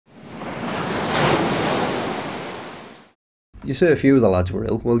You say a few of the lads were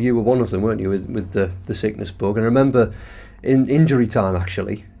ill. Well, you were one of them, weren't you, with the sickness bug? And I remember in injury time,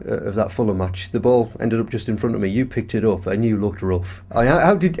 actually, of that Fulham match, the ball ended up just in front of me. You picked it up and you looked rough.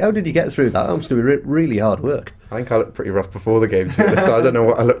 How did you get through that? That must have been really hard work. I think I looked pretty rough before the game, to be honest, so I don't know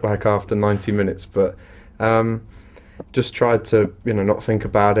what I looked like after 90 minutes, but just tried to not think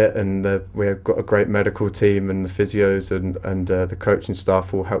about it, and we've got a great medical team, and the physios and the coaching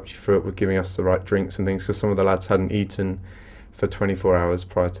staff all helped you through it with giving us the right drinks and things, because some of the lads hadn't eaten for 24 hours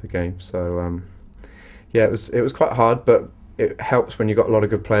prior to the game. So yeah, it was quite hard, but it helps when you've got a lot of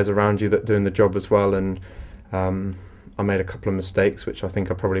good players around you that are doing the job as well. And I made a couple of mistakes which I think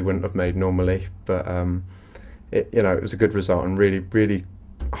I probably wouldn't have made normally, but it was a good result, and really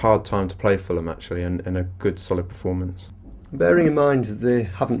hard time to play Fulham actually, and a good solid performance. Bearing in mind that they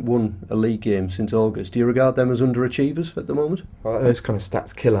haven't won a league game since August, do you regard them as underachievers at the moment? Well, those kind of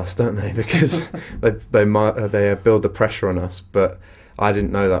stats kill us, don't they? Because they build the pressure on us. But I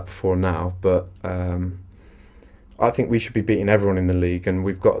didn't know that before now. But I think we should be beating everyone in the league, and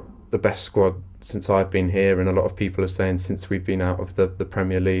we've got the best squad since I've been here, and a lot of people are saying since we've been out of the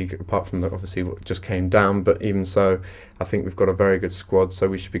Premier League, apart from obviously what just came down. But even so, I think we've got a very good squad, so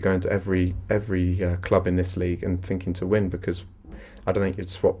we should be going to every club in this league and thinking to win, because I don't think you'd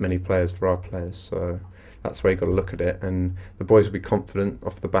swap many players for our players. So that's the way you've got to look at it, and the boys will be confident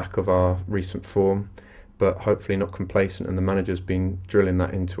off the back of our recent form, but hopefully not complacent, and the manager's been drilling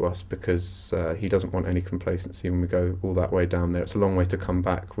that into us, because he doesn't want any complacency when we go all that way down there. It's a long way to come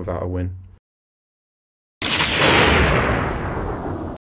back without a win.